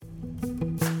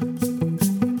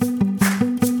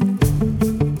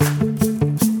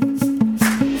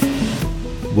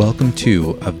Welcome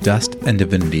to Of Dust and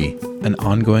Divinity, an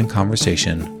ongoing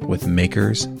conversation with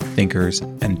makers, thinkers,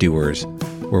 and doers,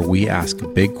 where we ask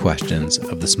big questions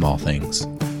of the small things.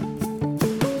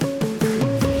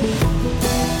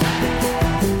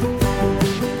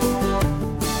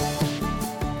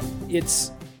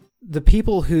 It's the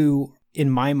people who,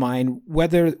 in my mind,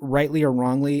 whether rightly or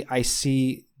wrongly, I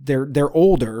see they're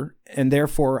older, and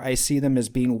therefore I see them as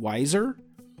being wiser.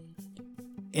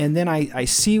 And then I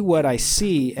see what I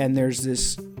see, and there's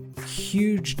this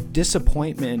huge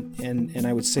disappointment and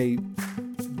I would say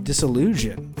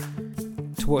disillusion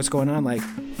to what's going on. Like,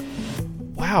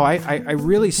 wow, I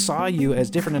really saw you as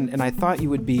different, and I thought you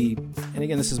would be, and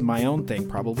again, this is my own thing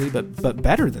probably, but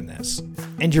better than this.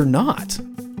 And you're not.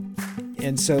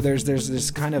 And so there's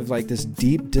this kind of like this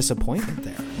deep disappointment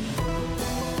there.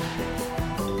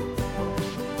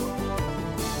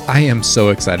 I am so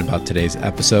excited about today's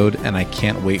episode, and I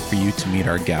can't wait for you to meet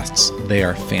our guests. They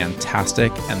are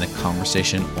fantastic, and the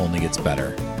conversation only gets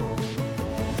better.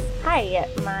 Hi,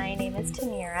 my name is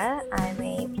Tamira. I'm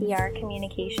a PR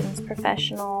communications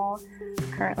professional,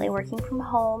 currently working from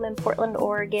home in Portland,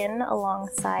 Oregon,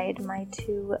 alongside my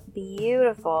two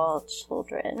beautiful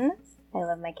children. I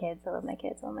love my kids.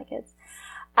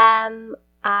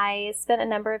 I spent a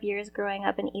number of years growing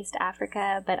up in East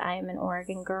Africa, but I'm an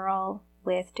Oregon girl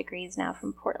with degrees now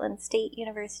from Portland State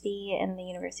University and the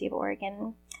University of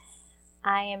Oregon.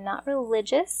 I am not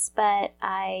religious, but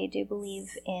I do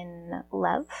believe in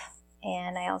love,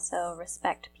 and I also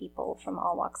respect people from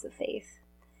all walks of faith.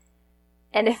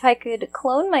 And if I could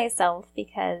clone myself,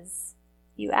 because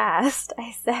you asked,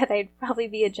 I said I'd probably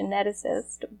be a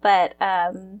geneticist, but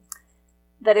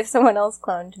that if someone else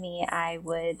cloned me, I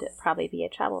would probably be a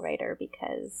travel writer,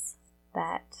 because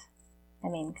that, I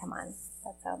mean, come on,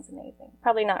 that sounds amazing.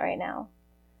 Probably not right now,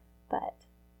 but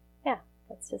yeah,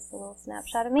 that's just a little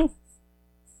snapshot of me.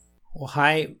 Well,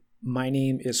 hi, my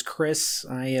name is Chris.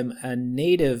 I am a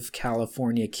native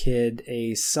California kid,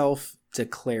 a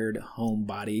self-declared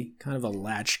homebody, kind of a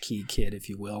latchkey kid, if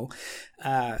you will.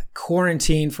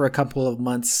 Quarantined for a couple of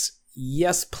months.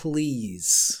 Yes,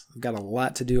 please. I've got a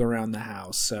lot to do around the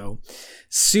house, so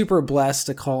super blessed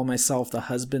to call myself the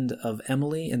husband of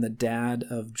Emily and the dad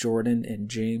of Jordan and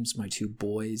James, my two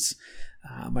boys.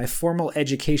 My formal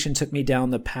education took me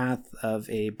down the path of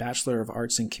a Bachelor of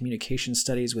Arts in Communication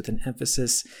Studies with an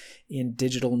emphasis in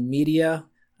digital media.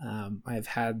 I've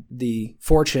had the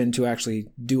fortune to actually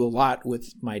do a lot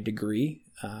with my degree,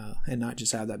 and not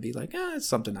just have that be like, it's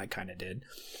something I kind of did.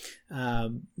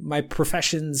 My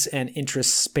professions and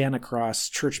interests span across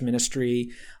church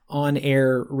ministry,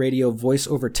 on-air radio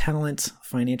voiceover talent,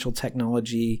 financial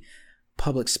technology,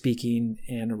 public speaking,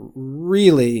 and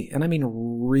really, and I mean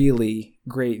really,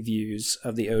 great views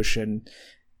of the ocean.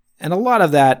 And a lot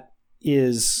of that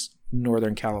is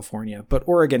Northern California, but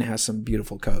Oregon has some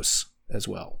beautiful coasts as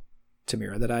well,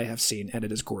 Tamira, that I have seen, and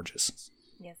it is gorgeous.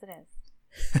 Yes, it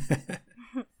is.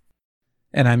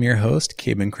 And I'm your host,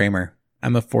 Caben Kramer.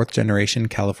 I'm a fourth-generation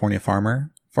California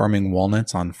farmer, farming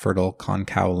walnuts on fertile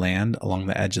Concow land along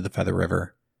the edge of the Feather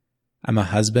River. I'm a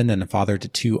husband and a father to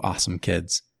two awesome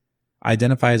kids. I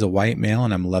identify as a white male,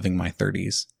 and I'm loving my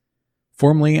 30s.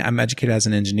 Formally, I'm educated as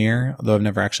an engineer, although I've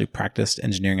never actually practiced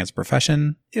engineering as a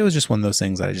profession. It was just one of those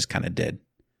things that I just kind of did.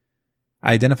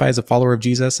 I identify as a follower of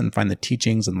Jesus and find the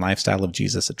teachings and lifestyle of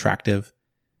Jesus attractive.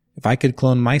 If I could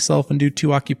clone myself and do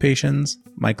two occupations,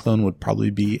 my clone would probably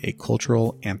be a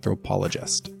cultural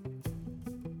anthropologist.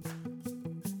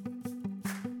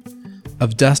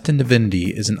 Of Dust and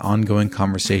Divinity is an ongoing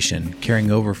conversation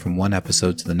carrying over from one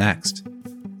episode to the next.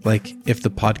 Like if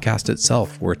the podcast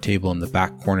itself were a table in the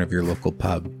back corner of your local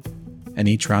pub, and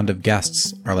each round of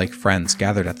guests are like friends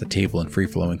gathered at the table in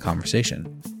free-flowing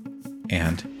conversation.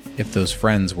 And if those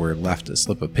friends were left a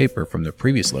slip of paper from the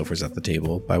previous loafers at the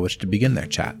table by which to begin their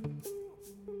chat.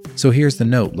 So here's the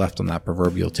note left on that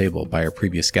proverbial table by our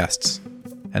previous guests,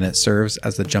 and it serves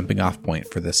as the jumping off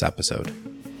point for this episode.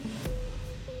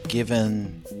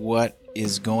 Given what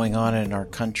is going on in our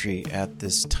country at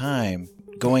this time,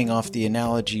 going off the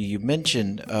analogy you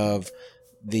mentioned of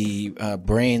the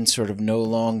brain sort of no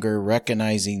longer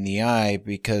recognizing the eye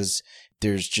because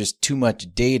there's just too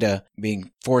much data being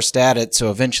forced at it,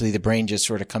 so eventually the brain just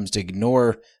sort of comes to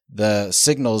ignore the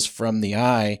signals from the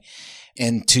eye.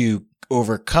 And to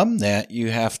overcome that, you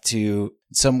have to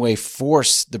in some way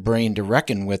force the brain to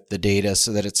reckon with the data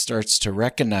so that it starts to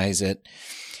recognize it.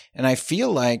 And I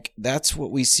feel like that's what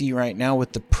we see right now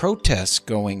with the protests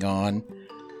going on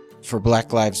for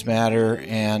Black Lives Matter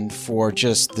and for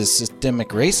just the systemic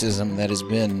racism that has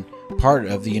been part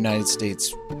of the United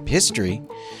States history.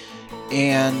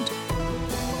 And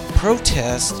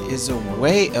protest is a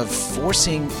way of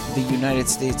forcing the United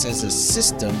States as a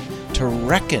system to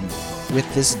reckon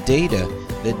with this data.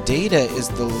 The data is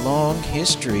the long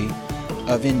history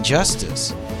of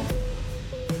injustice.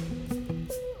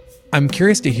 I'm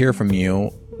curious to hear from you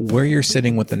where you're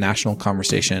sitting with the national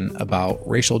conversation about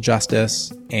racial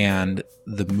justice and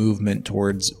the movement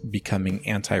towards becoming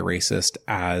anti-racist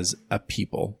as a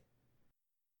people.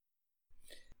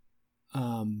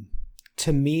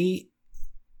 To me,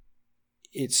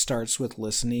 it starts with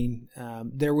listening.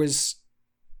 There was,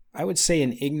 I would say,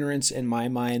 an ignorance in my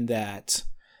mind that,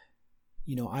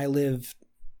 I live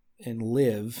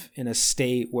in a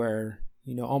state where,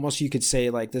 almost you could say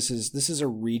like this is a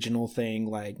regional thing,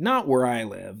 like not where I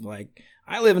live. Like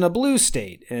I live in a blue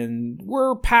state and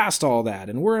we're past all that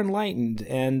and we're enlightened,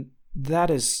 and that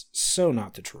is so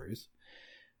not the truth.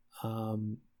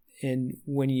 And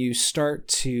when you start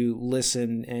to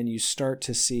listen and you start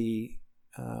to see,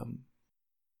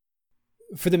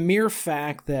 for the mere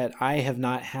fact that I have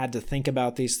not had to think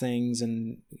about these things,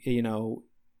 and,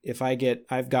 if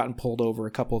I've gotten pulled over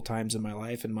a couple of times in my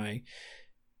life and my,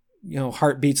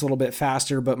 heart beats a little bit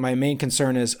faster, but my main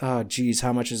concern is, oh, geez,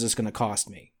 how much is this going to cost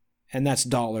me? And that's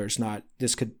dollars, not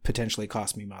this could potentially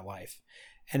cost me my life.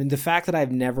 And the fact that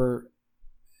I've never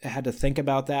had to think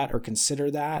about that or consider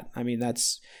that, I mean,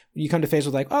 that's when you come to face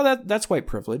with like, oh, that's white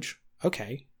privilege.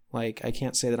 Okay. Like I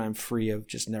can't say that I'm free of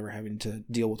just never having to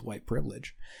deal with white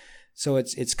privilege. So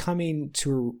it's coming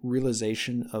to a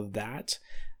realization of that.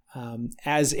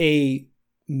 As a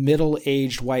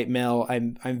middle-aged white male,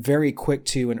 I'm very quick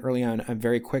to, and early on, I'm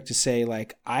very quick to say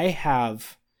like, I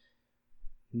have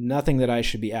nothing that I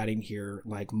should be adding here.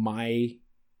 Like my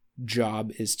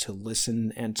job is to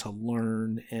listen and to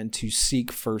learn and to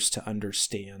seek first to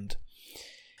understand.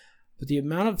 But the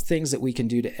amount of things that we can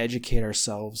do to educate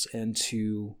ourselves and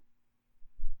to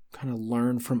kind of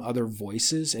learn from other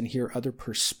voices and hear other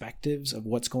perspectives of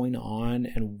what's going on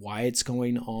and why it's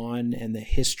going on and the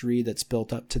history that's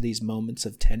built up to these moments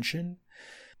of tension.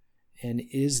 And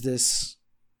is this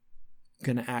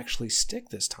going to actually stick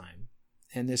this time?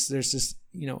 And there's this,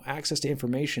 access to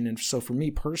information. And so for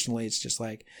me personally, it's just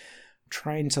like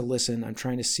trying to listen. I'm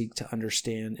trying to seek to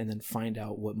understand and then find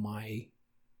out what my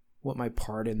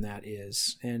part in that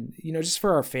is. And, just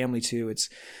for our family too, it's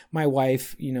my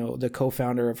wife, the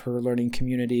co-founder of her learning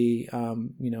community,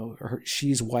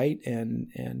 she's white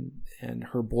and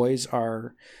her boys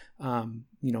are,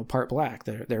 part black.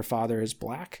 Their father is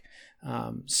black.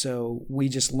 So we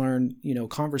just learn,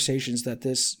 conversations that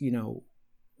this,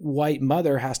 white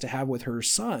mother has to have with her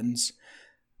sons,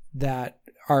 that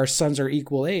our sons are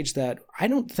equal age, that I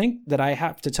don't think that I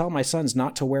have to tell my sons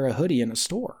not to wear a hoodie in a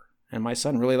store. And my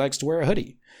son really likes to wear a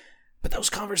hoodie. But those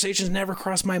conversations never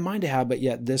crossed my mind to have, but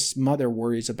yet this mother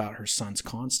worries about her sons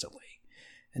constantly.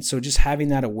 And so just having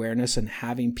that awareness and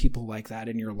having people like that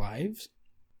in your lives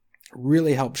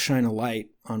really helps shine a light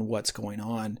on what's going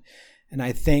on. And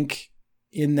I think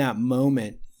in that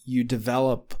moment, you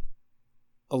develop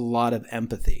a lot of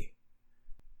empathy,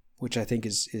 which I think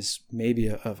is maybe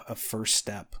a first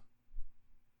step.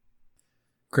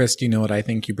 Chris, do you know what I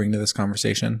think you bring to this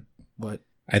conversation? What?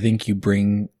 I think you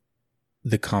bring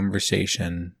the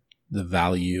conversation the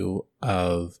value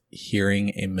of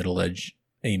hearing a middle-aged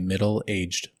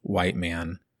white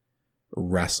man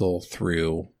wrestle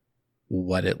through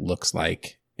what it looks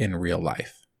like in real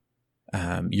life.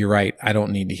 You're right. I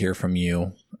don't need to hear from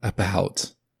you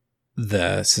about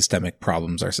the systemic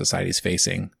problems our society is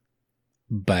facing,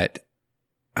 but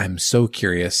I'm so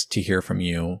curious to hear from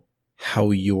you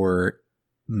how you're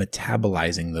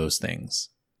metabolizing those things,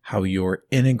 how you're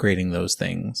integrating those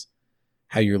things,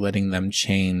 how you're letting them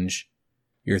change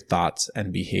your thoughts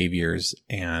and behaviors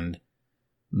and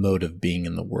mode of being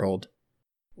in the world.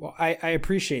 Well, I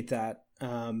appreciate that.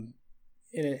 And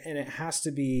it has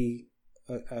to be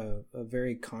a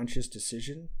very conscious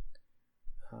decision.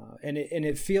 And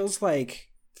it feels like,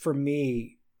 for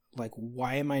me, like,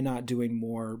 why am I not doing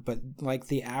more? But like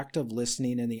the act of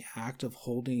listening and the act of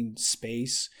holding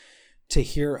space to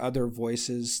hear other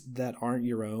voices that aren't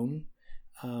your own.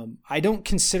 I don't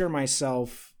consider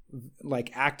myself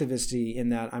like activisty in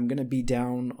that I'm going to be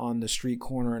down on the street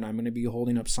corner and I'm going to be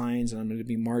holding up signs and I'm going to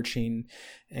be marching.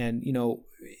 And,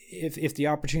 if the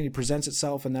opportunity presents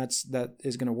itself and that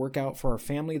is going to work out for our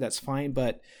family, that's fine.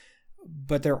 But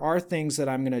there are things that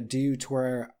I'm going to do to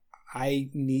where I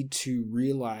need to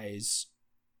realize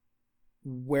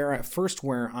where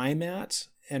I'm at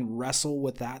and wrestle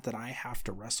with that I have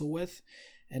to wrestle with,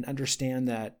 and understand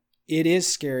that it is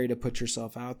scary to put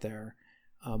yourself out there.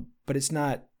 But it's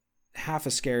not half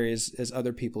as scary as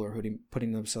other people are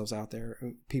putting themselves out there,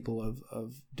 people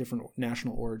of different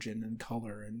national origin and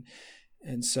color.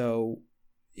 And so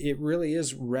it really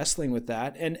is wrestling with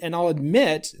that. And I'll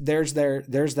admit there's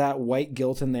that white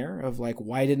guilt in there of like,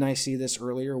 why didn't I see this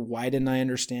earlier? Why didn't I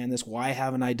understand this? Why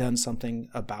haven't I done something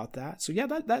about that? So yeah,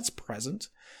 that's present.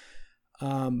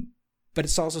 But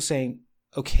it's also saying,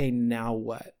 okay, now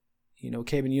what? You know,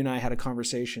 Caben, you and I had a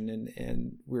conversation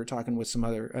and we were talking with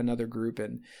another group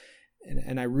and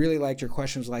I really liked your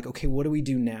questions like, okay, what do we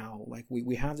do now? Like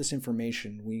we have this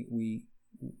information.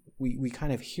 We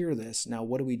kind of hear this. Now,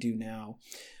 what do we do now?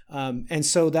 And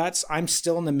so I'm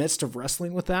still in the midst of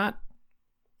wrestling with that.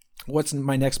 What's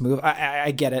my next move?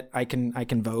 I get it. I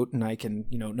can vote and I can,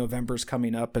 November's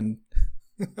coming up and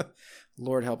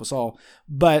Lord help us all.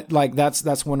 But like,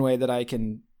 that's one way that I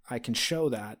can show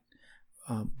that.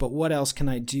 But what else can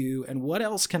I do? And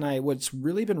what's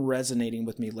really been resonating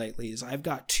with me lately is I've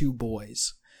got 2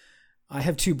 boys. I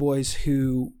have 2 boys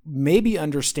who maybe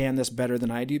understand this better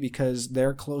than I do because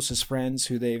their closest friends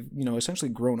who they've, essentially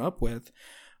grown up with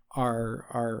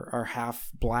are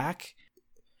half Black.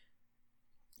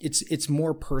 It's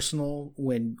more personal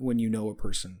when you know a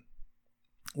person,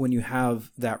 when you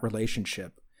have that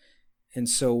relationship. And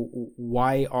so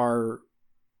why are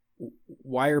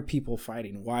people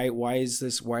fighting? Why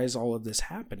is all of this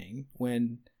happening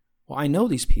when, well, I know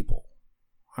these people.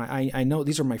 I know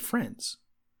these are my friends.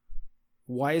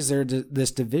 Why is there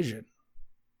this division?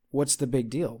 What's the big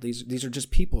deal? These are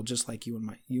just people just like you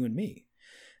and me.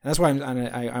 And that's why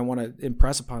I want to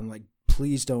impress upon, like,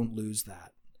 please don't lose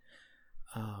that.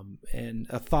 And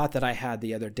a thought that I had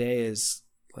the other day is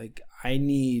like,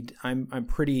 I'm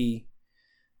pretty,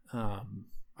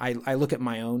 I look at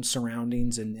my own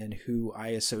surroundings and who I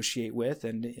associate with,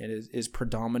 and it is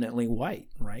predominantly white,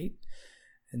 right?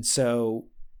 And so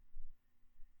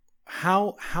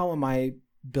how am I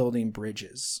building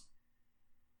bridges?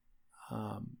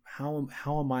 How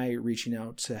am I reaching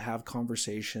out to have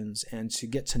conversations and to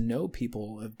get to know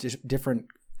people of different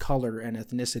color and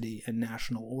ethnicity and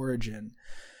national origin?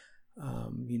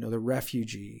 The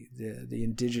refugee, the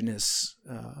indigenous,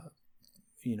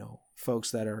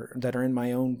 folks that are in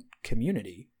my own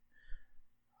community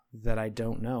that I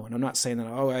don't know. And I'm not saying that,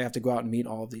 I have to go out and meet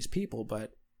all of these people,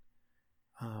 but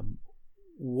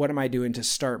what am I doing to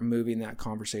start moving that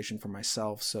conversation for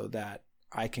myself so that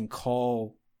I can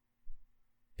call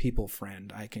people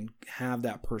friend? I can have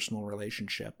that personal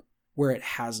relationship where it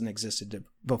hasn't existed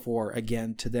before,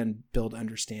 again, to then build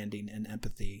understanding and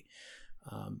empathy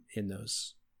in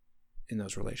those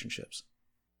relationships.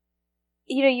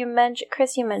 You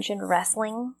mentioned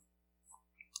wrestling,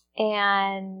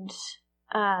 and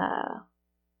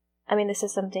this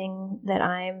is something that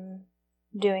I'm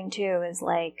doing too, is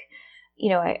like,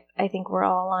 I think we're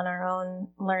all on our own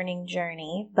learning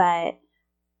journey, but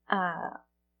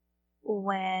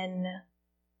when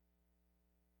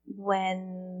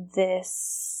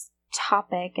this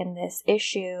topic and this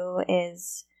issue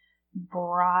is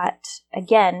brought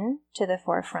again to the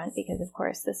forefront, because of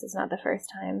course this is not the first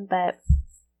time, but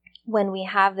when we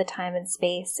have the time and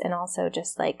space, and also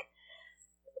just like,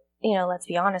 let's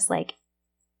be honest, like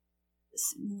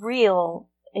real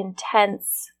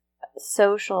intense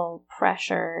social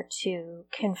pressure to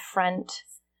confront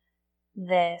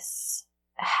this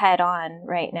head on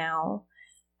right now,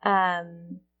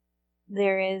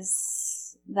 there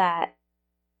is that,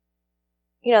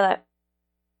 that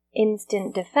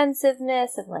instant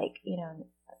defensiveness of like,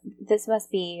 this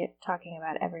must be talking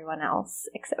about everyone else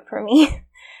except for me.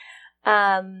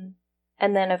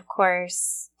 And then of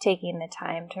course taking the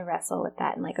time to wrestle with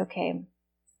that and like, okay,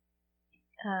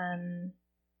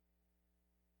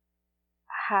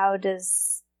 how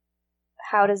does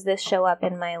this show up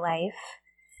in my life?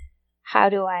 How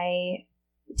do I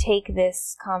take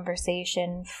this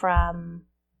conversation from,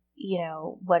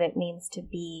 what it means to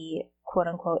be quote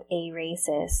unquote a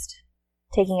racist,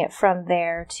 taking it from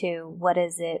there to what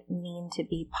does it mean to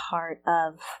be part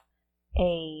of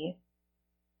a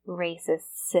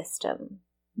racist system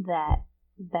that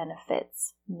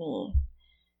benefits me,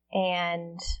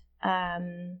 and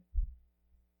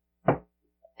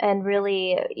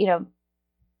really,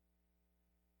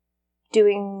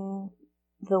 doing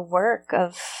the work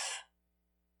of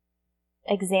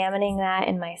examining that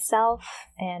in myself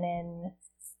and in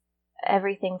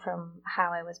everything from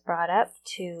how I was brought up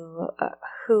to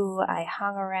who I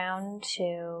hung around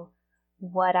to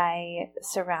what I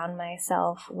surround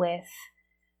myself with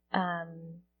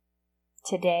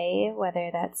today, whether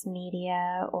that's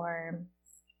media or,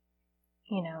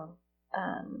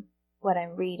 what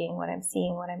I'm reading, what I'm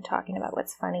seeing, what I'm talking about,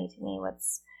 what's funny to me,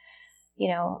 what's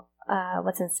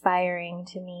what's inspiring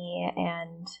to me,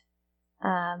 and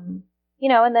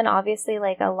and then obviously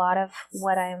like a lot of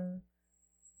what I'm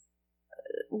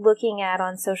looking at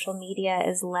on social media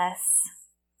is less,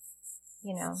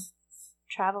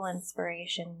 travel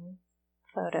inspiration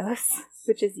photos,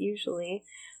 which is usually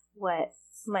what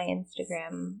my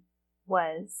Instagram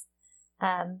was,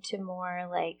 to more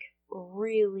like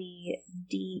really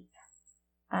deep,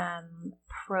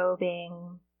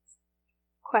 probing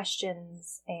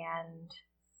questions and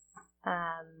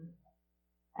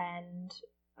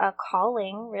a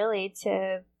calling really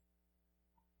to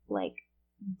like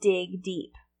dig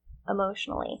deep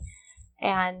emotionally.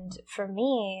 And for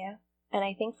me, and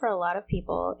I think for a lot of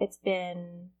people, it's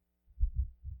been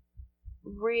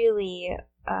really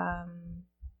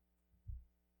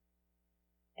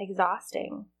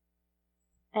exhausting.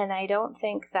 And I don't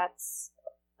think that's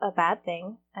a bad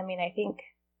thing. I mean, I think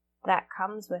that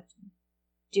comes with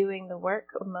doing the work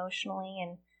emotionally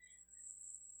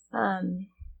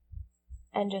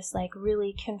and just like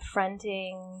really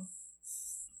confronting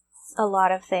a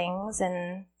lot of things.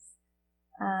 And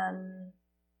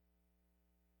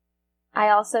I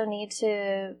also need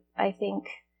to, I think,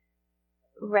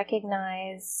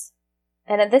 recognize,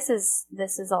 and this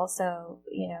is also,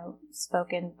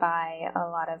 spoken by a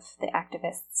lot of the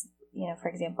activists, for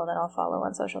example, that I'll follow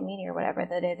on social media or whatever,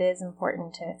 that it is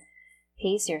important to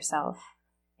pace yourself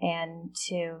and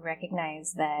to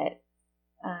recognize that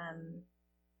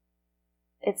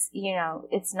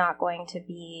it's not going to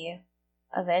be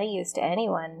of any use to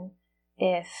anyone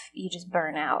if you just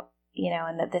burn out,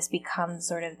 and that this becomes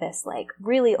sort of this like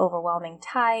really overwhelming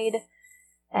tide.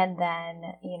 And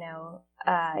then,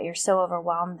 you're so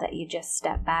overwhelmed that you just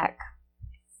step back.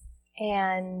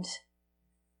 And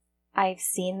I've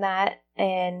seen that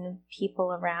in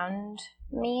people around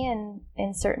me and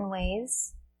in certain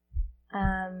ways.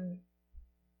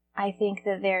 I think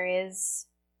that there is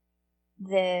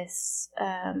this,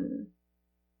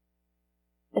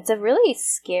 it's a really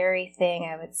scary thing,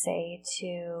 I would say,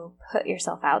 to put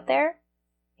yourself out there.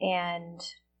 And,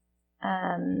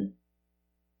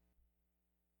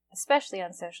 especially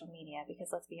on social media, because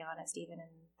let's be honest, even in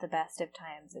the best of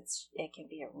times, it can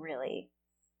be a really,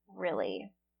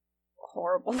 really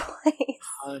horrible place.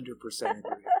 100%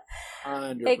 agree.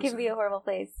 100%. It can be a horrible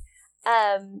place.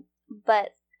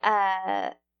 But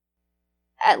at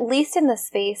least in the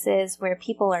spaces where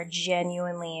people are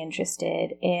genuinely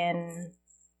interested in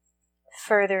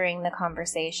furthering the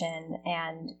conversation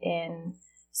and in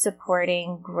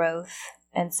supporting growth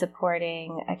and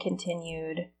supporting a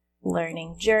continued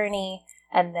learning journey,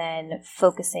 and then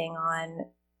focusing on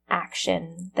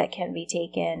action that can be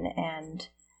taken and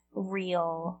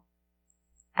real,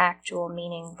 actual,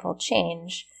 meaningful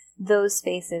change, those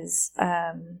spaces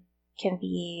can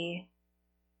be,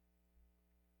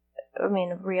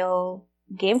 real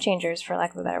game changers, for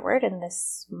lack of a better word, in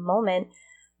this moment.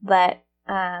 But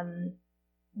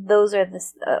those are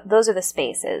the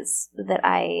spaces that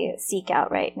I seek out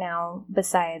right now,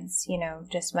 besides,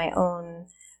 just my own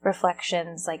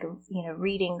reflections, like,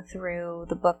 reading through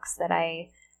the books that I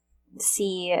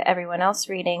see everyone else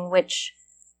reading, which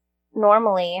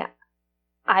normally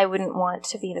I wouldn't want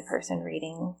to be the person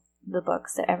reading the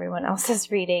books that everyone else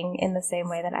is reading, in the same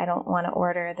way that I don't want to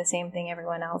order the same thing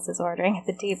everyone else is ordering at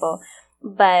the table.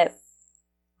 But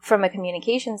from a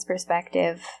communications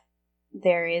perspective,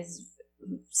 there is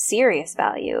serious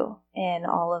value in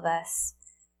all of us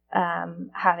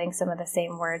having some of the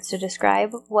same words to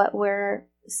describe what we're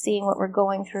seeing, what we're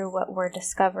going through, what we're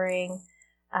discovering,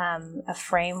 a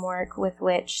framework with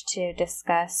which to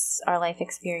discuss our life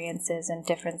experiences and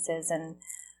differences and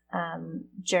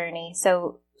journey.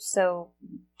 So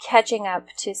catching up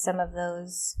to some of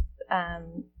those,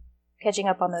 catching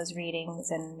up on those readings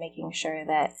and making sure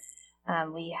that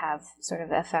we have sort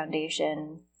of a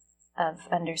foundation of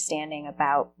understanding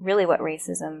about really what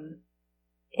racism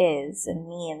is and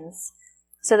means,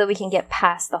 so that we can get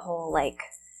past the whole, like,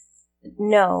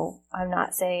 no, I'm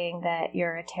not saying that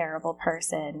you're a terrible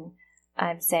person.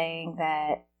 I'm saying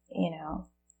that,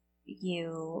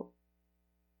 you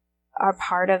are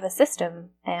part of a system,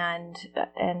 and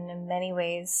in many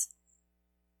ways,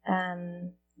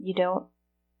 you don't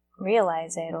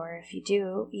realize it, or if you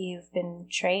do, you've been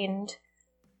trained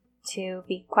to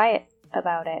be quiet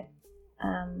about it.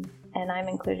 And I'm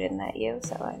included in that you,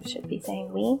 so I should be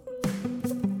saying we.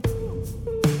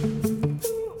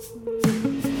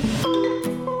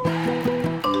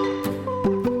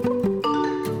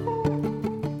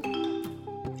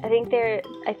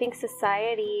 I think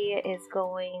society is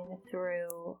going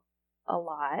through a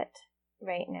lot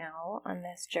right now on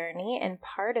this journey, and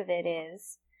part of it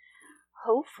is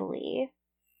hopefully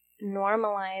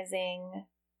normalizing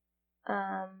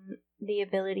the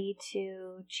ability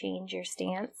to change your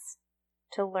stance,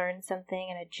 to learn something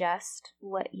and adjust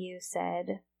what you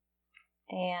said,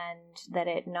 and that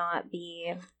it not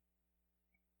be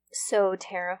so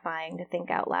terrifying to think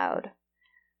out loud,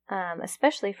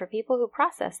 especially for people who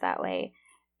process that way.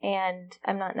 And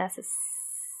I'm not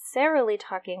necessarily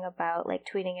talking about like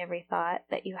tweeting every thought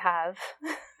that you have,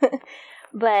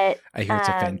 but I hear it's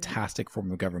a fantastic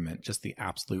form of government, just the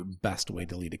absolute best way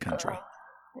to lead a country.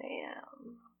 Yeah.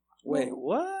 Wait,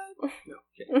 what? No,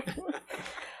 okay.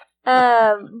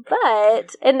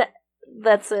 But, and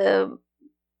that's a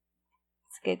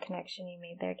good connection you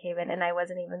made there, Kevin, and I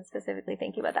wasn't even specifically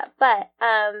thinking about that. But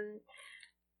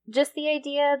just the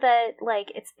idea that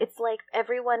like it's like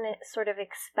everyone sort of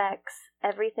expects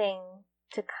everything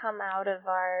to come out of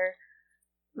our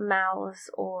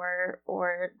mouths or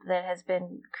that has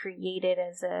been crafted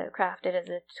as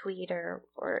a tweet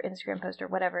or Instagram post or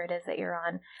whatever it is that you're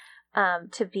on,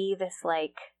 to be this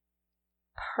like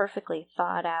perfectly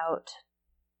thought out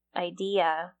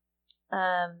idea,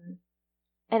 and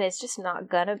it's just not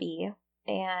gonna be.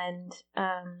 And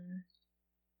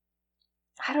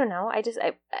I don't know, I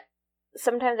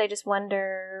sometimes I just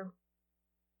wonder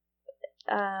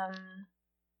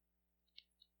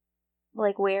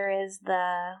like, where is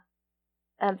the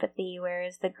empathy, where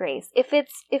is the grace, if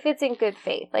it's in good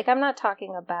faith. Like, I'm not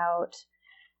talking about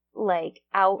like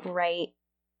outright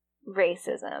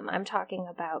racism. I'm talking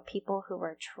about people who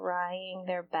are trying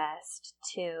their best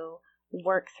to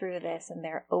work through this, and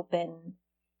they're open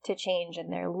to change,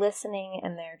 and they're listening,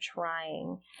 and they're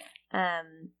trying.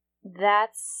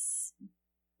 That's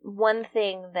one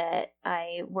thing that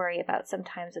I worry about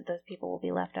sometimes, that those people will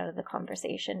be left out of the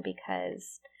conversation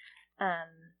because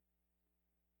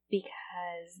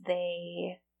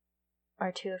they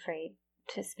are too afraid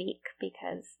to speak,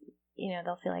 because, you know,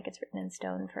 they'll feel like it's written in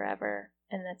stone forever,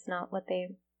 and that's not what they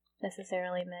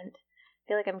necessarily meant. I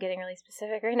feel like I'm getting really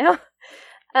specific right now.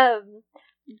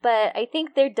 But I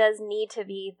think there does need to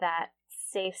be that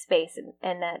safe space,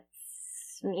 and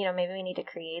that's, you know, maybe we need to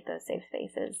create those safe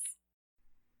spaces.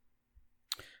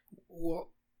 Well,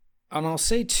 and I'll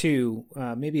say too,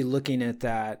 maybe looking at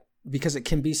that, because it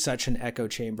can be such an echo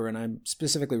chamber, and I'm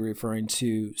specifically referring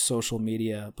to social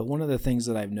media, but one of the things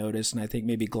that I've noticed, and I think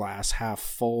maybe glass half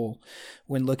full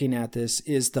when looking at this,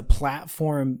 is the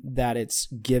platform that it's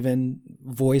given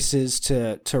voices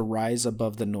to rise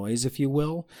above the noise, if you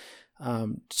will,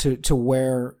 to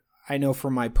where I know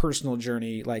from my personal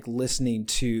journey, like listening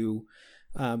to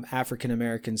African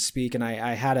Americans speak, and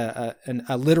I had a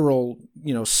literal,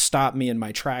 you know, stop me in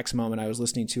my tracks moment. I was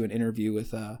listening to an interview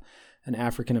with an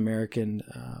African American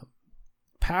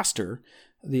pastor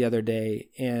the other day,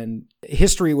 and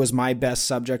history was my best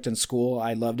subject in school.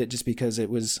 I loved it just because it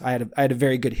was, I had a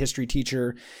very good history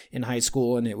teacher in high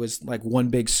school, and it was like one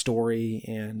big story,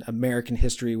 and American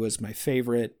history was my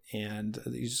favorite, and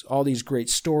all these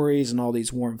great stories and all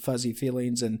these warm fuzzy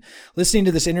feelings. And listening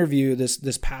to this interview,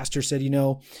 this pastor said, you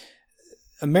know,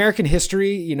 American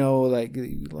history, you know,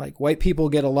 like white people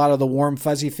get a lot of the warm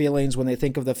fuzzy feelings when they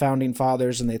think of the founding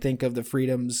fathers and they think of the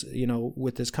freedoms, you know,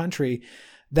 with this country.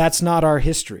 That's not our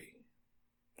history.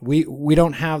 We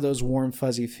don't have those warm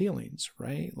fuzzy feelings,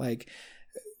 right? Like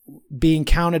being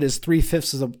counted as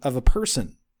 3/5 of a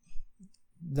person.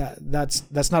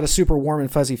 That's not a super warm and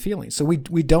fuzzy feeling. So we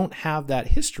don't have that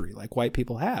history like white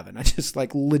people have. And I just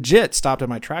like legit stopped in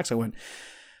my tracks. I went,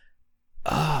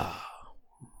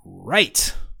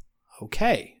 right.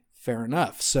 Okay. Fair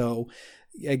enough. So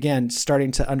again, starting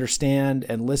to understand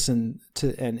and listen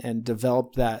to and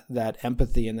develop that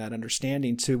empathy and that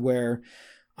understanding, to where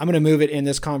I'm going to move it in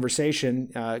this conversation.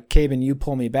 Kevin, you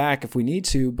pull me back if we need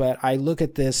to, but I look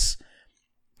at this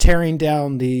tearing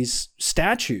down these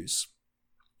statues,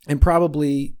 and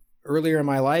probably earlier in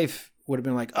my life would have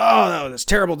been like, oh, no, that's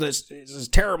terrible. This is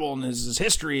terrible. And this is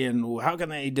history. And how can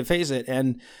they deface it?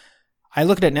 And I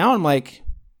look at it now and I'm like,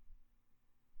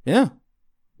 yeah,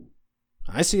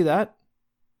 I see that.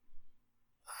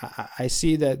 I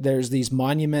see that there's these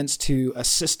monuments to a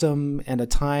system and a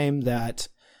time that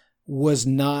was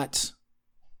not,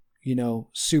 you know,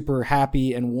 super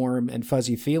happy and warm and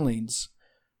fuzzy feelings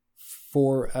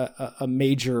for a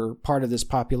major part of this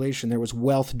population. There was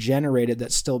wealth generated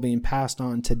that's still being passed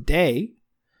on today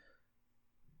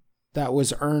that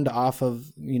was earned off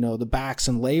of, you know, the backs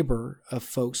and labor of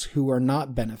folks who are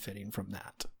not benefiting from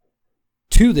that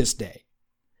to this day.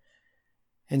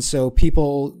 And so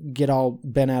people get all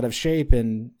bent out of shape,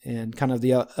 and kind of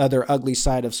the other ugly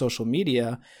side of social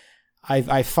media.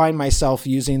 I find myself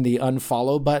using the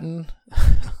unfollow button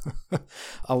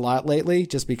a lot lately,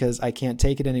 just because I can't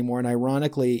take it anymore. And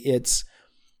ironically, it's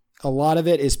a lot of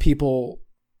it is people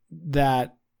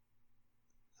that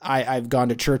I've gone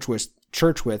to church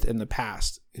with in the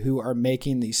past who are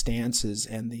making these stances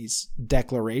and these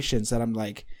declarations that I'm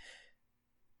like,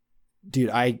 dude,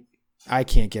 I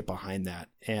can't get behind that.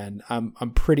 And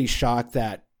I'm pretty shocked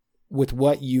that with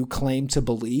what you claim to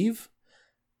believe,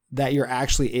 that you're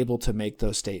actually able to make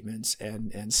those statements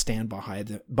and stand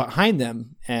behind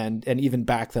them and even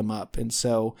back them up. And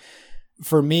so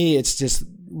for me, it's just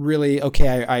really,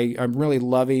 okay, I'm really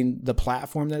loving the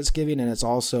platform that it's giving. And it's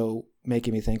also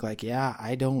making me think like, yeah,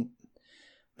 I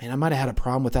might have had a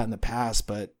problem with that in the past,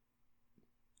 but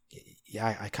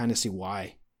yeah, I kind of see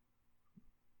why.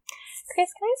 Chris,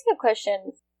 can I ask you a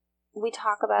question? We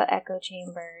talk about echo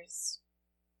chambers,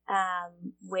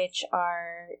 which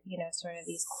are, sort of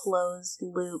these closed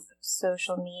loop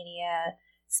social media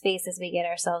spaces we get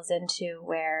ourselves into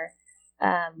where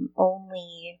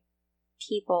only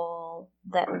people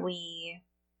that we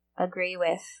agree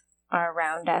with are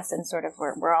around us, and sort of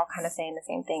we're all kind of saying the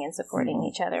same thing and supporting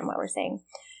each other in what we're saying.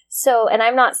 So, and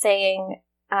I'm not saying,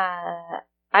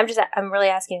 I'm really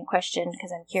asking a question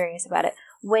because I'm curious about it.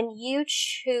 When you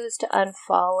choose to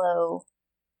unfollow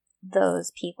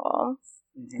those people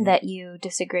that you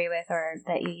disagree with or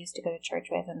that you used to go to church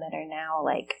with and that are now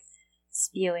like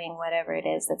spewing whatever it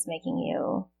is that's making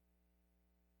you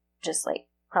just like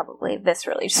probably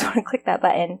viscerally just want to click that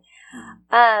button.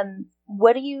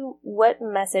 What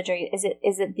message are you, is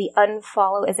it the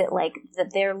unfollow? Is it like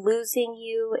that they're losing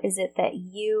you? Is it that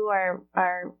you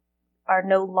are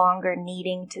no longer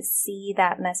needing to see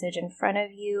that message in front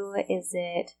of you?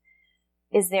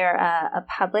 Is there a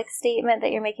public statement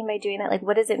that you're making by doing that? Like,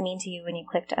 what does it mean to you when you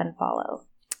click to unfollow?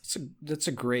 That's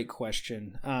a great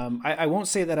question. I won't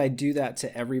say that I do that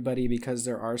to everybody, because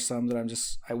there are some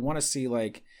that I want to see,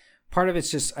 like, part of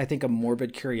it's just, I think, a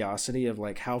morbid curiosity of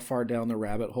like, how far down the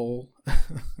rabbit hole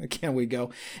can we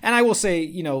go? And I will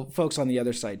say, folks on the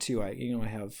other side too, I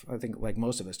think like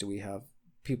most of us do, we have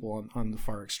people on the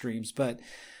far extremes, but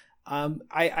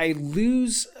I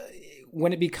lose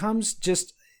when it becomes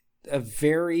just a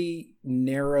very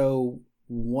narrow,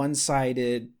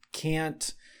 one-sided,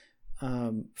 can't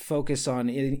focus on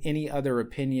any other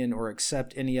opinion or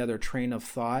accept any other train of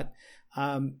thought.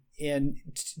 And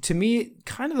to me,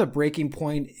 kind of the breaking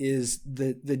point is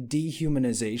the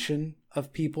dehumanization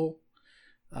of people.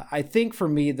 I think for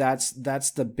me, that's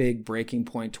the big breaking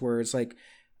point, to where it's like,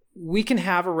 we can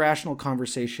have a rational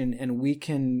conversation and we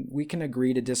can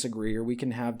agree to disagree, or we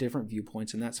can have different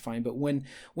viewpoints, and that's fine. But when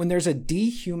there's a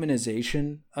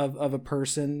dehumanization of a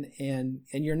person and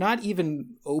you're not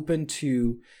even open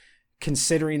to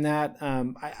considering that,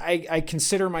 I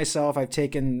consider myself, I've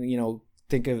taken,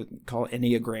 call it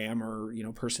Enneagram or,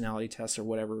 personality tests or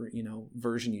whatever,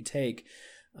 version you take.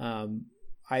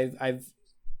 I've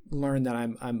learned that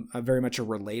I'm very much a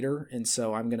relator, and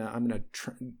so I'm gonna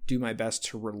do my best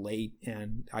to relate.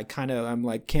 And I'm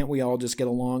like, can't we all just get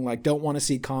along? Like, don't want to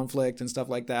see conflict and stuff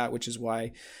like that, which is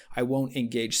why I won't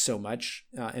engage so much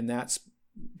in that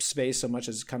space, so much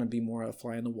as kind of be more a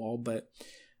fly on the wall. But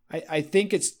I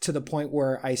think it's to the point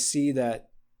where I see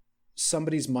that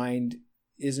somebody's mind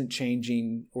isn't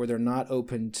changing, or they're not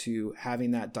open to having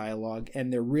that dialogue,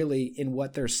 and they're really, in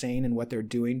what they're saying and what they're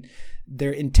doing,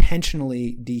 they're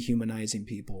intentionally dehumanizing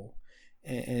people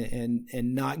and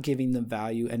not giving them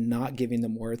value and not giving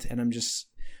them worth. And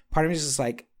part of me is just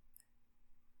like,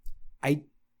 I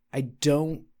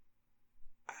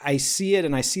see it,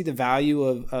 and I see the value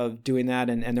of doing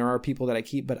that, and there are people that I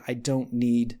keep, but I don't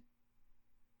need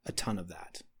a ton of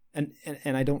that,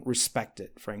 and I don't respect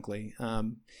it, frankly.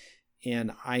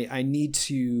 And I need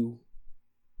to,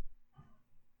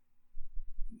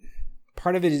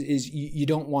 part of it is you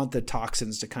don't want the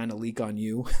toxins to kind of leak on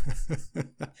you,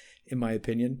 in my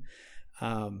opinion.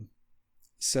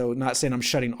 So not saying I'm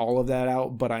shutting all of that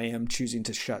out, but I am choosing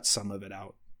to shut some of it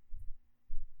out.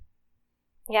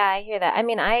 Yeah, I hear that. I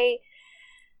mean,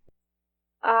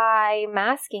 I'm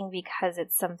asking because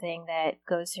it's something that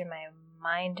goes through my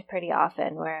mind pretty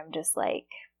often, where I'm just like,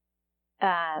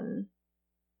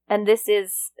 and this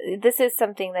is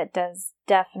something that does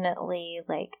definitely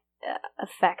like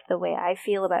affect the way I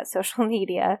feel about social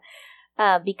media,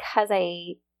 because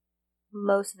I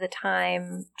most of the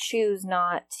time choose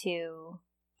not to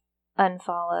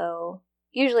unfollow.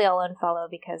 Usually I'll unfollow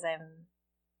because I'm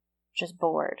just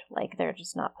bored. Like, they're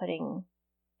just not putting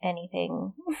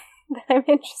anything that I'm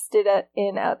interested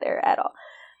in out there at all.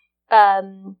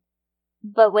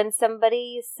 But when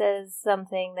somebody says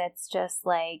something that's just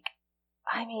like,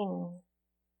 I mean,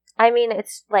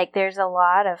 it's like there's a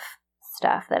lot of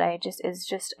stuff that is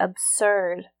just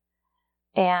absurd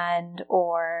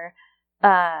or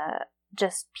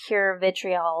just pure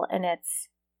vitriol, and it's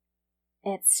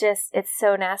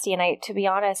so nasty. And to be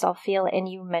honest, I'll feel, and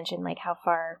you mentioned like how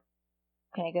far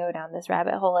can I go down this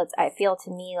rabbit hole? I feel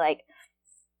to me like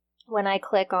when I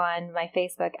click on my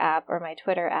Facebook app or my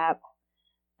Twitter app,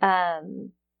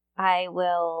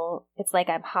 it's like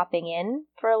I'm hopping in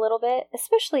for a little bit,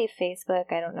 especially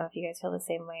Facebook. I don't know if you guys feel the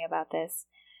same way about this.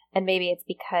 And maybe it's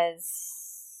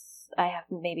because I have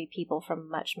maybe people from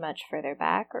much, much further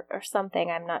back or something.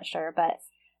 I'm not sure, but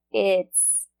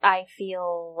I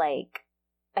feel like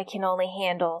I can only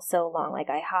handle so long. Like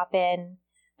I hop in,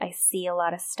 I see a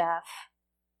lot of stuff.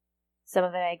 Some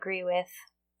of it I agree with,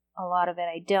 a lot of it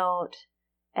I don't.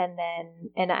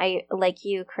 And I, like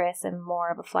you, Chris, am more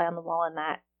of a fly on the wall in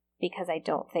that, because I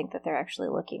don't think that they're actually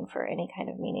looking for any kind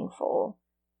of meaningful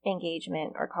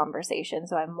engagement or conversation.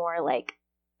 So I'm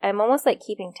almost like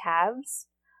keeping tabs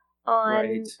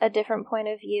on a different point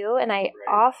of view. And I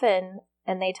often,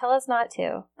 and they tell us not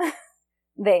to, I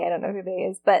don't know who they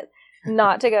is, but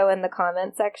not to go in the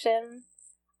comment section.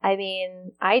 I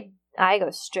mean, I go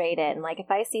straight in. Like if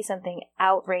I see something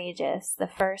outrageous, the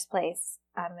first place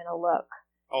I'm going to look.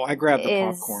 Oh, I grab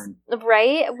the popcorn.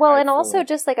 Right? Well, and also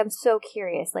just like I'm so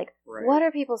curious. Like, what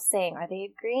are people saying? Are they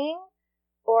agreeing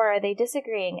or are they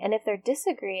disagreeing? And if they're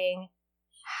disagreeing,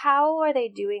 how are they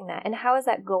doing that? And how is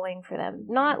that going for them?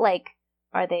 Not like,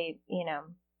 are they,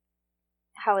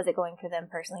 how is it going for them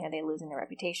personally? Are they losing their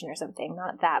reputation or something?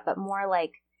 Not that, but more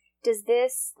like, does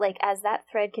this, like, as that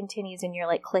thread continues and you're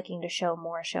like clicking to show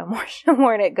more,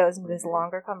 and it goes into this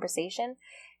longer conversation,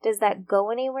 does that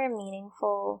go anywhere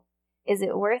meaningful? Is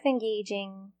it worth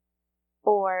engaging,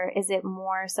 or is it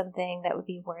more something that would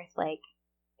be worth, like,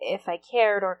 if I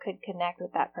cared or could connect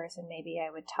with that person, maybe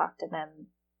I would talk to them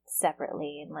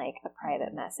separately in, like, a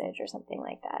private message or something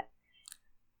like that?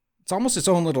 It's almost its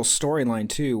own little storyline,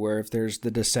 too, where if there's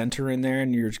the dissenter in there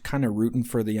and you're kind of rooting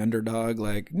for the underdog,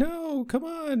 like, no, come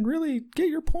on, really, get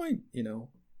your point,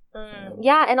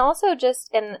 Yeah, and also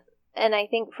just, and I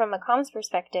think from a comms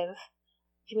perspective,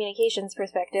 communications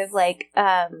perspective, like,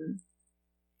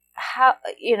 how,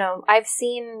 I've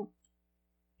seen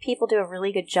people do a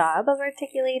really good job of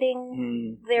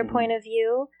articulating their point of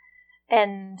view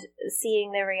and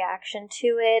seeing the reaction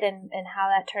to it and how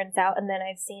that turns out. And then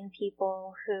I've seen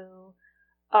people who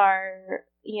are,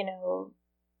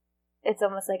 it's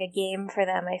almost like a game for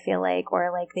them, I feel like, or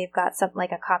like they've got something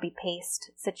like a copy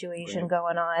paste situation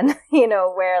going on,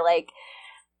 where like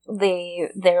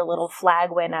their little flag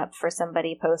went up for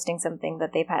somebody posting something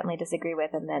that they patently disagree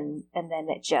with, and then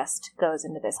it just goes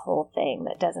into this whole thing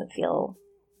that doesn't feel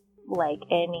like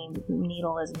any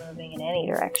needle is moving in any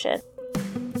direction.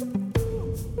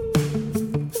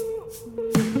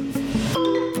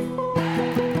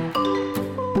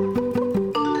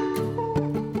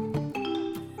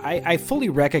 I fully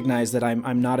recognize that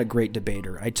I'm not a great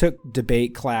debater. I took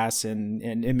debate class and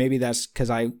maybe that's because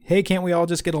can't we all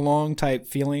just get along type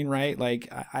feeling, right? Like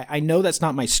I know that's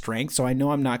not my strength, so I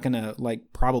know I'm not going to like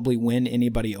probably win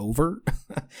anybody over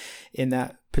in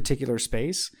that particular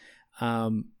space.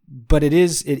 But it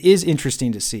is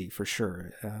interesting to see for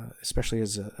sure, especially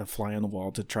as a fly on the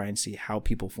wall to try and see how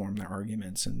people form their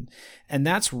arguments. And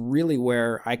that's really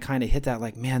where I kind of hit that,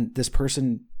 like, man, this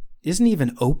person isn't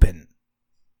even open.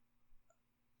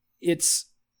 It's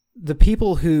the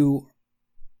people who,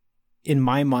 in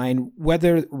my mind,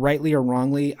 whether rightly or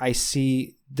wrongly, I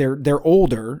see they're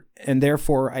older, and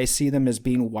therefore I see them as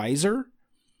being wiser.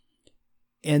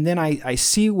 And then I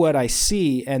see what I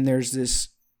see, and there's this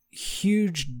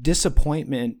huge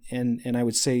disappointment and I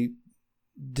would say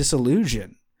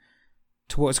disillusion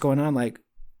to what's going on. Like,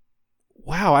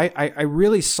 wow, I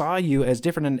really saw you as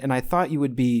different, and I thought you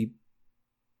would be,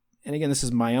 and again, this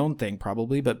is my own thing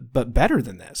probably, but better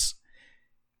than this.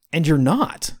 And you're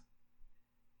not.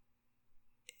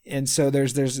 And so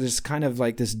there's this kind of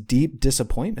like this deep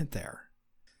disappointment there.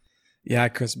 Yeah,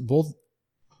 Chris, both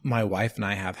my wife and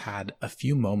I have had a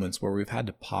few moments where we've had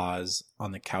to pause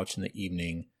on the couch in the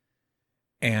evening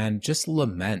and just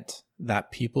lament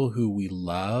that people who we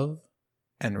love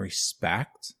and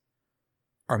respect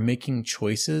are making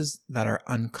choices that are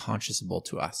unconscionable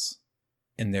to us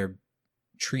in their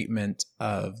treatment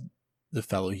of the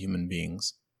fellow human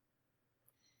beings.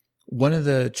 One of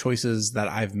the choices that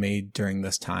I've made during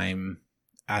this time,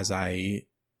 as I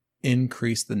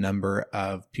increase the number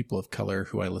of people of color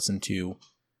who I listen to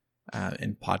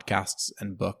in podcasts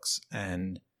and books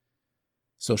and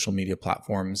social media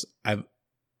platforms, I've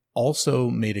also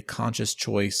made a conscious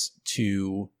choice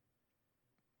to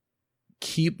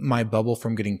keep my bubble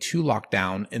from getting too locked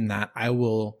down, in that I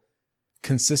will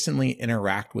consistently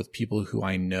interact with people who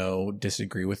I know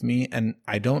disagree with me. And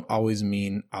I don't always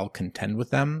mean I'll contend with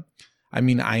them. I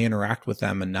mean, I interact with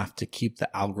them enough to keep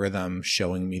the algorithm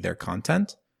showing me their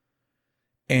content.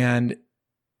 And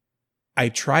I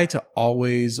try to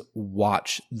always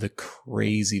watch the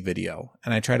crazy video,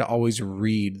 and I try to always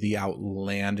read the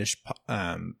outlandish,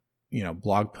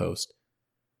 blog post,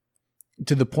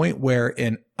 to the point where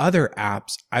in other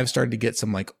apps, I've started to get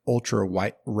some like ultra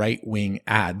right wing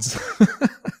ads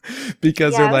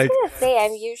because they're like, I was gonna say,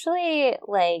 I'm usually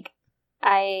like,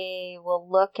 I will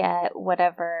look at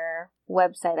whatever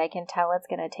website I can tell it's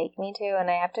going to take me to,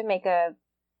 and I have to make a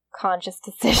conscious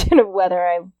decision of whether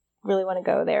I really want to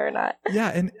go there or not. Yeah,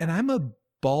 and I'm a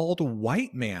bald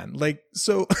white man. Like,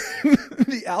 so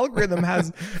the algorithm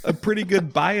has a pretty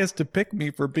good bias to pick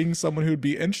me for being someone who'd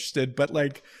be interested, but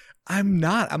like, I'm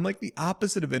not. I'm like the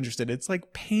opposite of interested. It's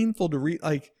like painful to read.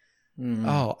 Like,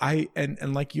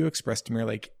 and like you expressed to me,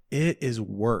 like, it is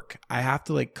work. I have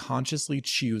to like consciously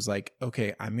choose, like,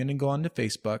 okay, I'm going to go onto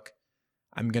Facebook.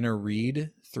 I'm going to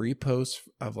read 3 posts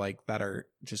of like that are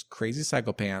just crazy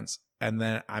psychopants. And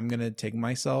then I'm going to take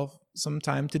myself some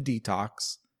time to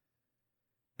detox.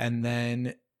 And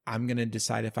then I'm going to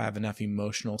decide if I have enough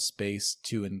emotional space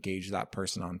to engage that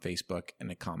person on Facebook in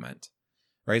a comment.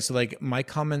 Right. So like my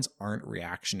comments aren't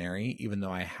reactionary, even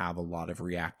though I have a lot of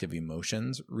reactive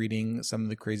emotions reading some of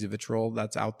the crazy vitriol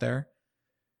that's out there.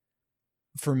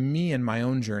 For me in my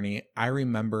own journey, I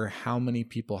remember how many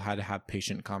people had to have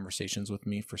patient conversations with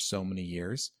me for so many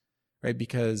years, right?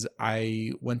 Because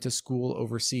I went to school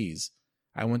overseas.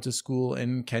 I went to school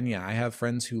in Kenya. I have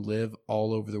friends who live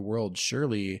all over the world.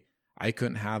 Surely I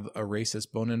couldn't have a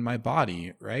racist bone in my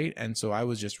body, right? And so I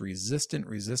was just resistant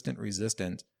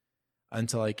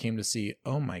until I came to see,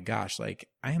 oh my gosh, like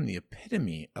I am the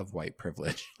epitome of white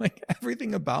privilege. Like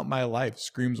everything about my life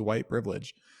screams white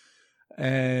privilege.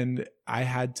 And I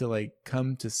had to like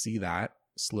come to see that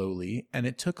slowly. And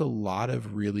it took a lot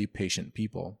of really patient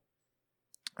people.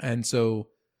 And so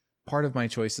part of my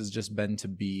choice has just been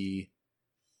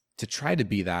to try to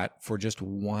be that for just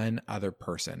one other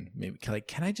person. Maybe like,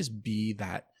 can I just be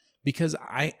that? Because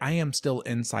I am still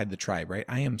inside the tribe, right?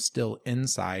 I am still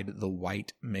inside the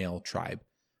white male tribe,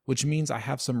 which means I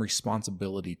have some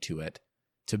responsibility to it,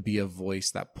 to be a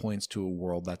voice that points to a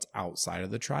world that's outside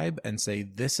of the tribe and say,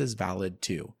 this is valid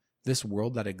too. This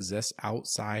world that exists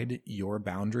outside your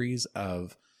boundaries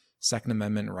of Second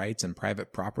Amendment rights and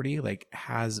private property, like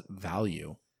has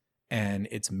value, and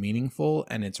it's meaningful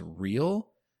and it's real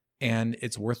and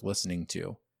it's worth listening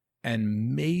to.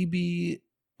 And maybe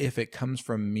if it comes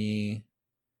from me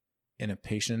in a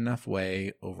patient enough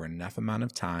way over enough amount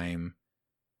of time,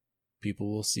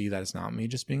 people will see that it's not me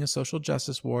just being a social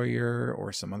justice warrior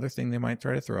or some other thing they might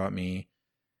try to throw at me.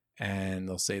 And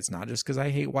they'll say it's not just because I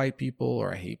hate white people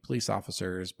or I hate police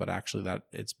officers, but actually that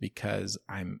it's because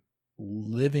I'm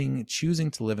choosing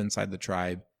to live inside the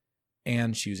tribe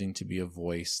and choosing to be a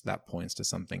voice that points to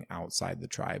something outside the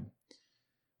tribe,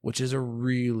 which is a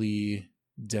really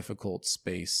difficult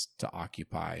space to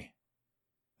occupy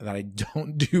that I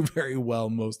don't do very well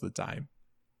most of the time.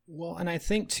 Well, and I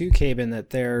think too, Cabin,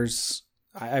 that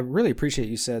I really appreciate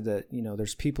you said that,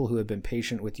 there's people who have been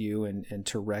patient with you and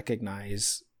to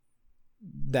recognize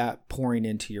that pouring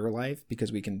into your life,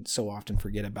 because we can so often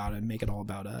forget about it and make it all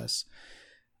about us.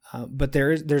 But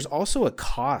there's also a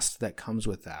cost that comes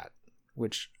with that,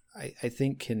 which I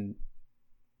think can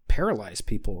paralyze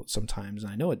people sometimes.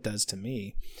 And I know it does to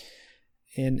me.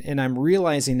 And I'm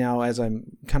realizing now as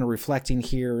I'm kind of reflecting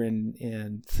here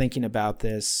and thinking about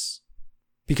this,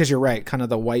 because you're right, kind of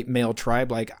the white male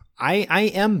tribe, like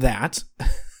I am that.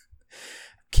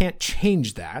 Can't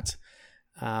change that.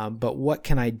 But what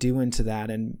can I do into that?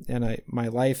 And my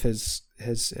life has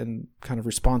and kind of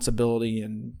responsibility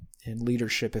and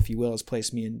leadership, if you will, has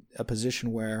placed me in a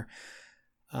position where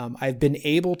I've been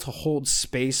able to hold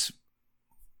space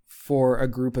for a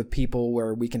group of people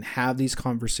where we can have these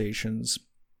conversations.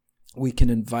 We can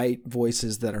invite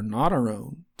voices that are not our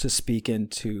own to speak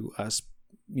into us,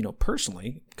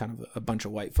 personally, kind of a bunch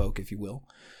of white folk, if you will.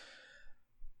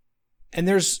 And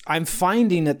I'm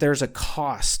finding that there's a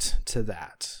cost to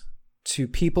that, to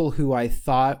people who I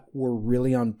thought were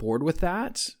really on board with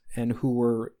that and who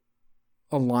were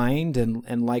aligned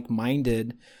and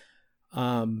like-minded,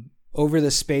 over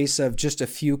the space of just a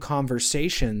few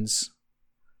conversations,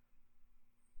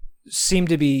 seem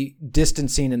to be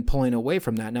distancing and pulling away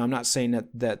from that. Now, I'm not saying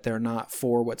that they're not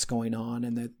for what's going on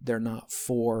and that they're not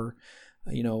for,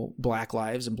 Black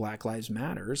lives and Black Lives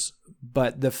Matters,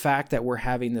 but the fact that we're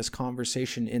having this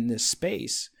conversation in this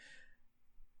space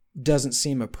doesn't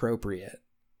seem appropriate.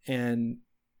 And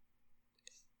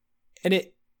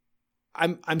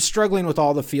I'm struggling with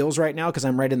all the feels right now because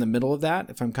I'm right in the middle of that.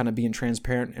 If I'm kind of being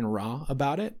transparent and raw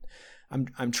about it,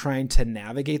 I'm trying to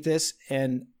navigate this,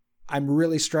 and I'm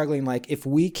really struggling. Like, if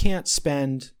we can't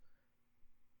spend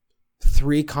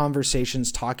 3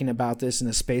 conversations talking about this in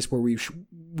a space where we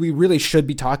really should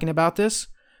be talking about this,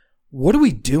 what are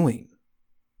we doing?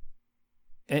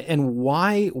 And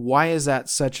why is that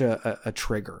such a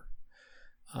trigger?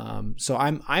 So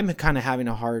I'm kind of having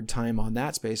a hard time on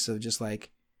that space of just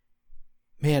like,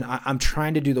 man, I'm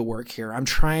trying to do the work here. I'm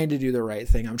trying to do the right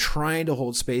thing. I'm trying to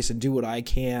hold space and do what I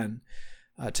can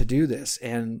to do this.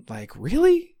 And like,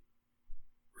 really?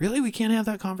 We can't have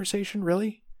that conversation?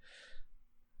 Really?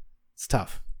 It's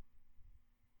tough.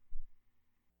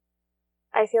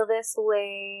 I feel this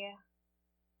way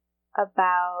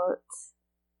about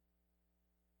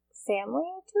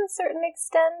family to a certain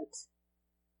extent.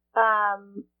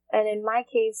 And in my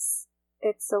case,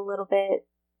 it's a little bit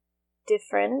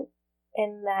different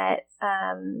in that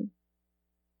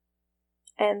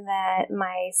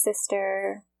my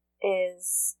sister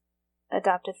is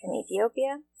adopted from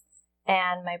Ethiopia,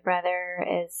 and my brother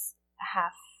is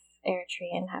half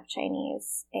Eritrean, half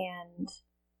Chinese, and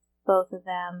both of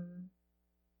them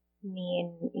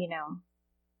mean,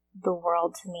 the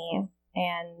world to me.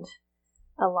 And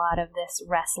a lot of this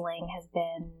wrestling has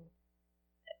been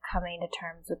coming to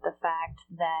terms with the fact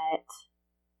that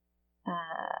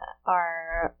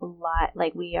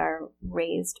we are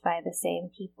raised by the same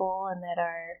people, and that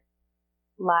our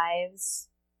lives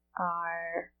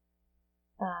are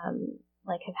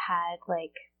have had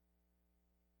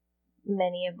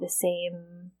many of the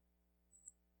same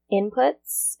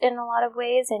inputs in a lot of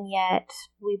ways, and yet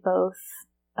we both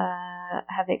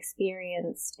have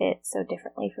experienced it so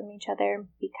differently from each other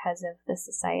because of the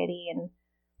society and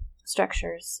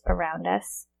structures around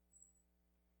us.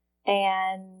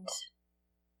 And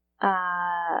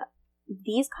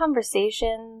these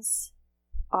conversations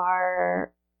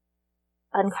are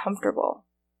uncomfortable,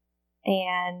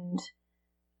 and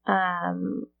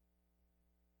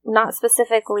not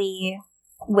specifically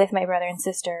with my brother and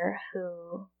sister,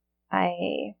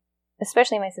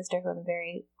 especially my sister, who I'm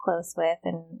very close with,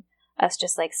 and us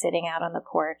just sitting out on the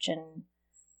porch and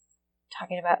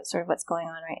talking about sort of what's going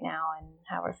on right now and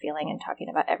how we're feeling, and talking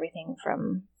about everything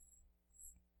from,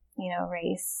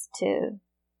 race to,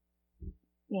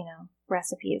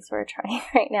 recipes we're trying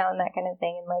right now and that kind of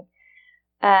thing.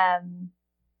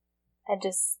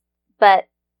 But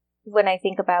when I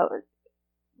think about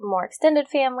more extended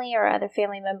family or other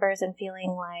family members and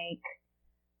feeling like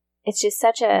it's just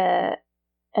such an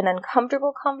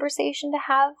uncomfortable conversation to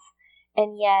have,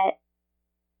 and yet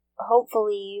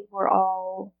hopefully we're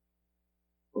all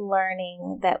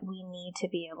learning that we need to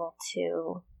be able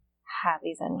to have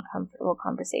these uncomfortable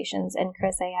conversations. And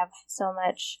Chris, I have so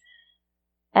much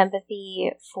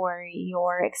empathy for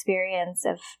your experience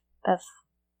of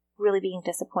really being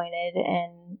disappointed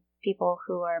in people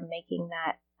who are making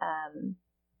that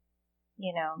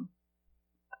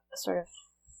sort of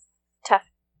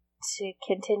tough to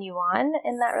continue on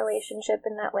in that relationship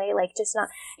in that way, just not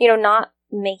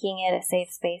making it a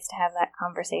safe space to have that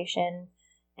conversation,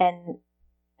 and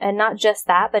not just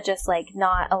that, but just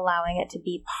not allowing it to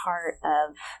be part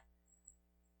of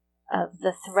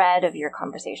the thread of your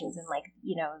conversations, and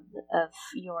of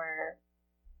your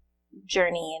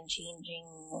journey and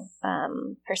changing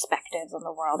perspectives on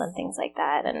the world and things like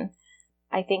that. And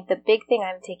I think the big thing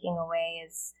I'm taking away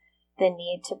is the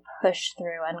need to push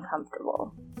through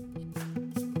uncomfortable.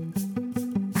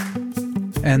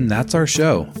 And that's our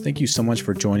show. Thank you so much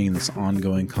for joining this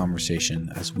ongoing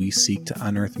conversation as we seek to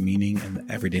unearth meaning in the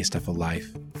everyday stuff of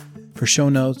life. For show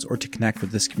notes or to connect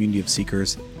with this community of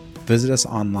seekers, visit us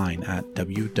online at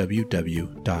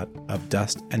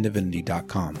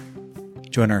www.ofdustanddivinity.com.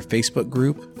 Join our Facebook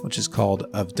group, which is called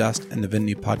Of Dust and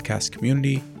Divinity Podcast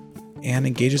Community, and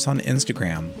engage us on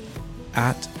Instagram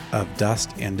at Of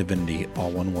Dust and Divinity, all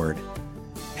one word.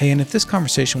 Hey, and if this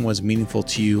conversation was meaningful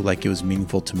to you like it was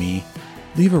meaningful to me,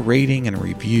 leave a rating and a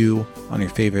review on your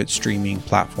favorite streaming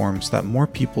platform so that more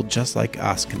people just like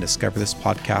us can discover this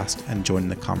podcast and join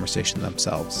the conversation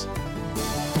themselves.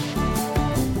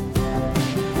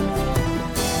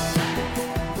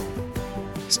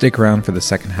 Stick around for the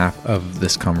second half of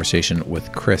this conversation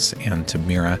with Chris and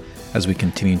Tamira as we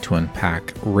continue to unpack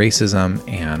racism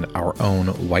and our own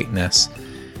whiteness,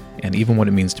 and even what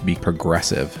it means to be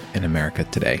progressive in America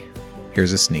today.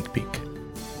 Here's a sneak peek.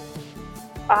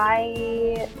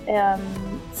 I am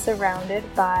surrounded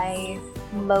by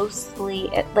mostly,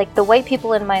 the white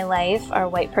people in my life are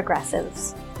white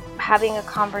progressives. Having a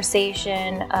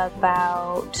conversation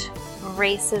about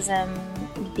racism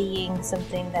being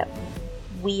something that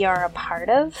we are a part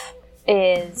of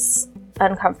is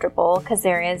uncomfortable, because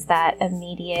there is that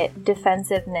immediate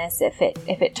defensiveness if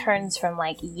it turns from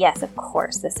like, yes, of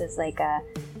course this is like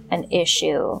an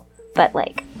issue, but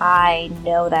like I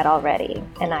know that already,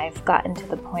 and I've gotten to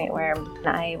the point where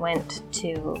I went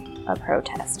to a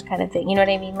protest kind of thing, you know what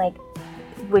I mean? Like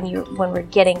when we're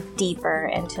getting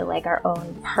deeper into like our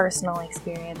own personal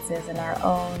experiences and our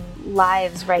own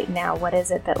lives right now, what is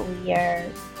it that we are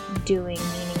doing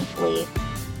meaningfully?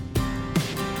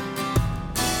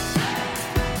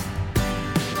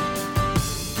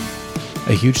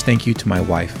 A huge thank you to my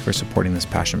wife for supporting this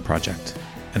passion project,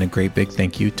 and a great big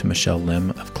thank you to Michelle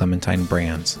Lim of Clementine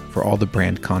Brands for all the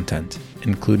brand content,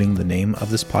 including the name of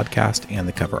this podcast and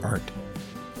the cover art.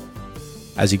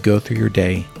 As you go through your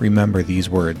day, remember these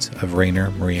words of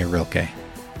Rainer Maria Rilke.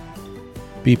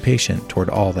 Be patient toward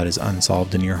all that is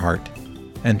unsolved in your heart,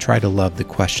 and try to love the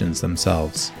questions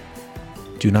themselves.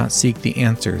 Do not seek the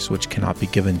answers which cannot be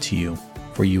given to you,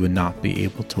 for you would not be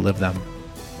able to live them.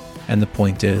 And the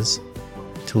point is,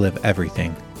 to live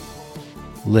everything.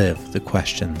 Live the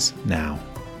questions now.